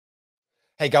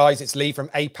Hey guys, it's Lee from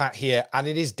APAT here, and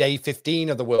it is day 15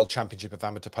 of the World Championship of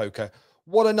Amateur Poker.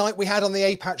 What a night we had on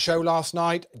the APAT show last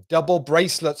night. Double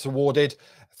bracelets awarded.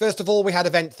 First of all, we had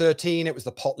event 13. It was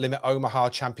the Pot Limit Omaha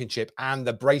Championship, and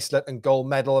the bracelet and gold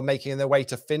medal are making their way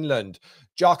to Finland.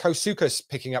 Jarko Sukas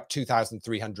picking up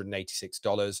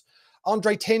 $2,386.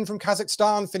 Andre Tin from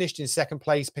Kazakhstan finished in second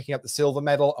place, picking up the silver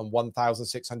medal and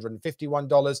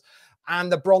 $1,651.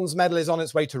 And the bronze medal is on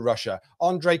its way to Russia.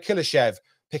 Andrei Kulyshev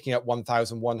picking up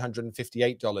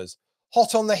 $1,158.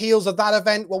 Hot on the heels of that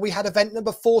event, well, we had event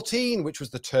number 14, which was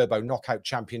the Turbo Knockout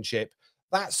Championship.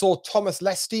 That saw Thomas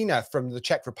Lestina from the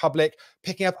Czech Republic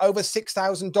picking up over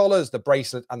 $6,000, the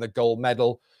bracelet and the gold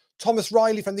medal. Thomas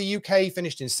Riley from the UK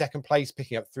finished in second place,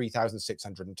 picking up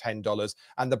 $3,610.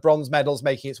 And the bronze medals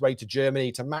making its way to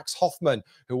Germany to Max Hoffman,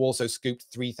 who also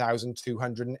scooped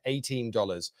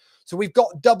 $3,218. So we've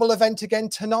got double event again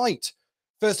tonight.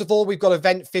 First of all, we've got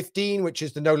event 15, which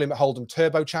is the No Limit Hold'em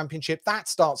Turbo Championship. That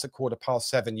starts at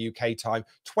 7:15 UK time.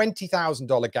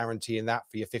 $20,000 guarantee in that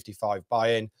for your 55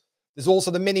 buy-in. There's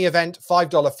also the mini event,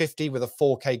 $5.50 with a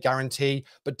 4K guarantee.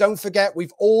 But don't forget,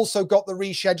 we've also got the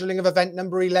rescheduling of event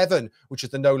number 11, which is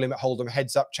the No Limit Hold'em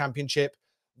Heads Up Championship.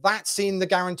 That's seen the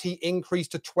guarantee increase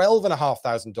to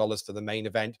 $12,500 for the main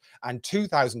event and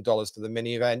 $2,000 for the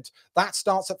mini event. That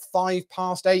starts at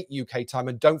 8:05 UK time.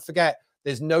 And don't forget,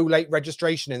 there's no late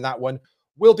registration in that one.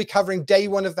 We'll be covering day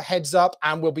one of the Heads Up,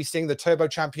 and we'll be seeing the Turbo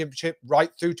Championship right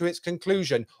through to its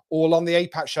conclusion, all on the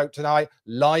APAT show tonight,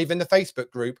 live in the Facebook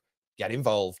group. Get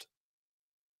involved.